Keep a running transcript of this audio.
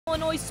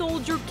Illinois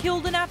soldier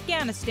killed in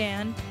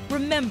Afghanistan,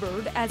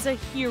 remembered as a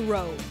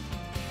hero.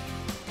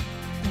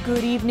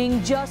 Good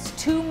evening. Just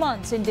 2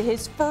 months into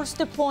his first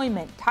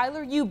deployment,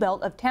 Tyler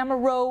Iubelt of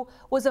Tamaroa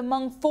was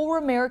among 4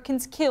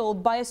 Americans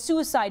killed by a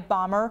suicide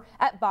bomber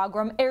at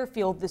Bagram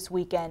Airfield this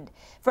weekend.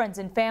 Friends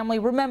and family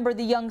remember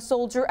the young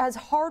soldier as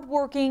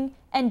hardworking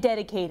and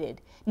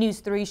dedicated.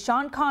 News 3's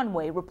Sean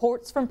Conway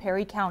reports from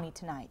Perry County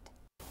tonight.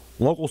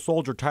 Local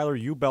soldier Tyler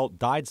Iubelt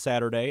died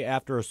Saturday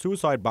after a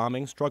suicide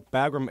bombing struck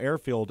Bagram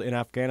Airfield in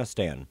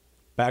Afghanistan.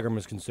 Bagram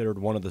is considered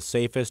one of the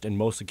safest and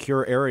most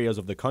secure areas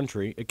of the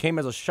country. It came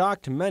as a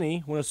shock to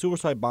many when a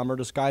suicide bomber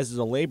disguised as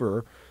a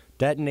laborer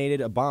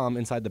detonated a bomb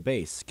inside the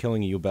base,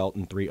 killing Iubelt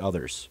and 3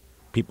 others.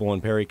 People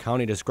in Perry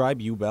County describe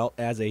Iubelt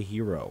as a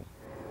hero.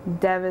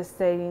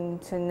 Devastating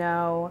to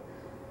know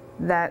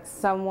that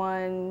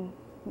someone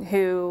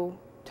who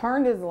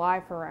turned his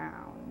life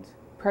around,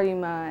 pretty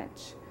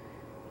much,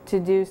 to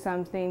do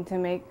something to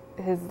make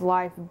his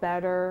life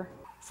better.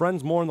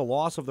 Friends mourn the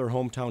loss of their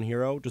hometown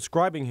hero,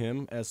 describing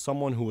him as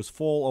someone who was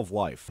full of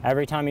life.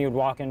 Every time he would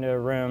walk into a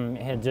room,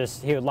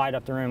 he would light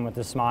up the room with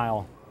a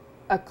smile.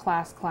 A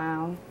class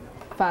clown,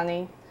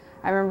 funny.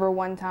 I remember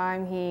one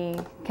time he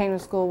came to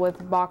school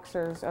with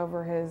boxers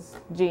over his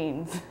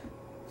jeans.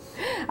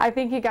 I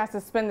think he got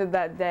suspended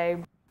that day.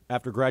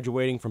 After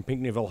graduating from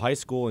Pinckneyville High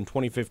School in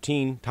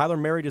 2015, Tyler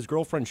married his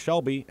girlfriend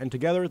Shelby, and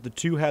together the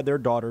two had their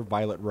daughter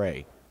Violet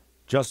Ray.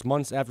 Just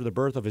months after the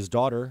birth of his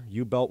daughter,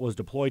 Iubelt was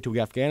deployed to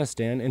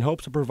Afghanistan in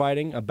hopes of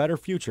providing a better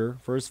future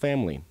for his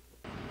family.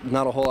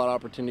 Not a whole lot of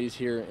opportunities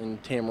here in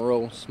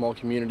Tamaroa, small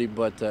community,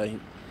 but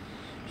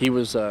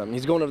he's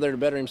going over there to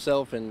better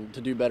himself and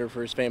to do better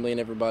for his family and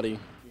everybody.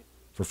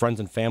 For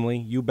friends and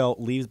family, Iubelt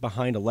leaves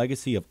behind a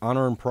legacy of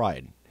honor and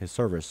pride. His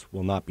service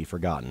will not be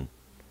forgotten.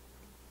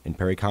 In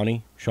Perry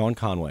County, Sean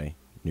Conway,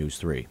 News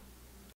 3.